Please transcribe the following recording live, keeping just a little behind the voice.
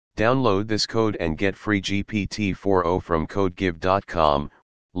Download this code and get free GPT-4o from codegive.com,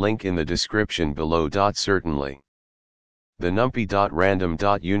 link in the description below. Certainly. The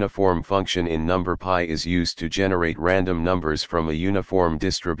numpy.random.uniform function in numpy is used to generate random numbers from a uniform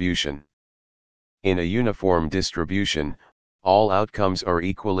distribution. In a uniform distribution, all outcomes are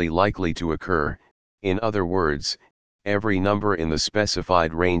equally likely to occur. In other words, every number in the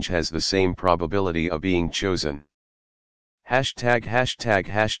specified range has the same probability of being chosen.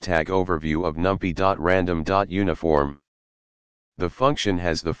 Overview of numpy.random.uniform. The function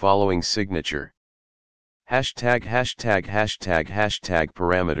has the following signature.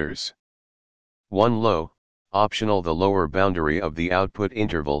 Parameters. 1 low, optional, the lower boundary of the output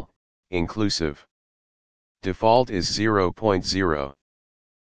interval, inclusive. Default is 0.0.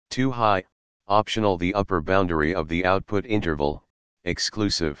 2 high, optional, the upper boundary of the output interval,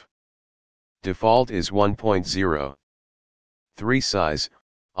 exclusive. Default is 1.0. 3 size,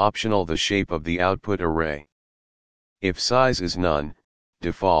 optional, the shape of the output array. If size is none,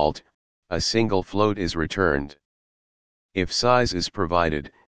 default, a single float is returned. If size is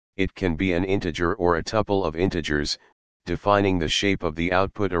provided, it can be an integer or a tuple of integers, defining the shape of the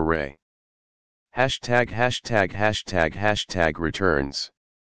output array. Returns.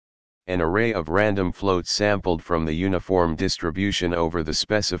 An array of random floats sampled from the uniform distribution over the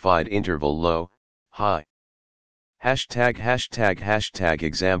specified interval low, high.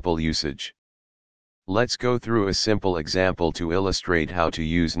 Example usage. Let's go through a simple example to illustrate how to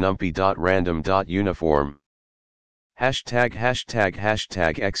use numpy.random.uniform.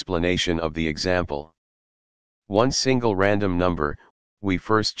 Explanation of the example. One single random number. We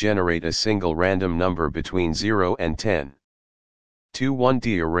first generate a single random number between 0 and 10. 2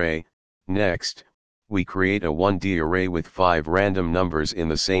 1D array. Next, we create a 1D array with 5 random numbers in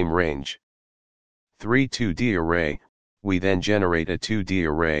the same range. 3 2D array. We then generate a 2D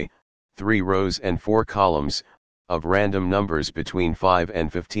array, 3 rows and 4 columns, of random numbers between 5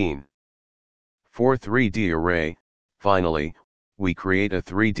 and 15. 4 3D array. Finally, we create a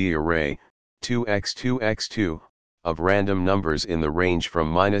 3D array, 2x2x2, of random numbers in the range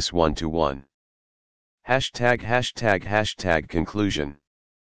from -1 to 1. Conclusion.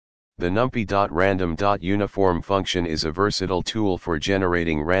 The numpy.random.uniform function is a versatile tool for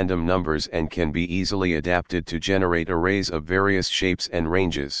generating random numbers and can be easily adapted to generate arrays of various shapes and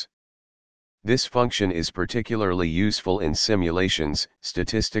ranges. This function is particularly useful in simulations,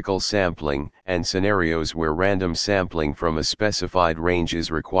 statistical sampling, and scenarios where random sampling from a specified range is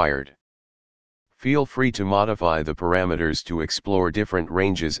required. Feel free to modify the parameters to explore different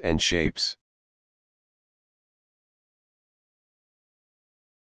ranges and shapes.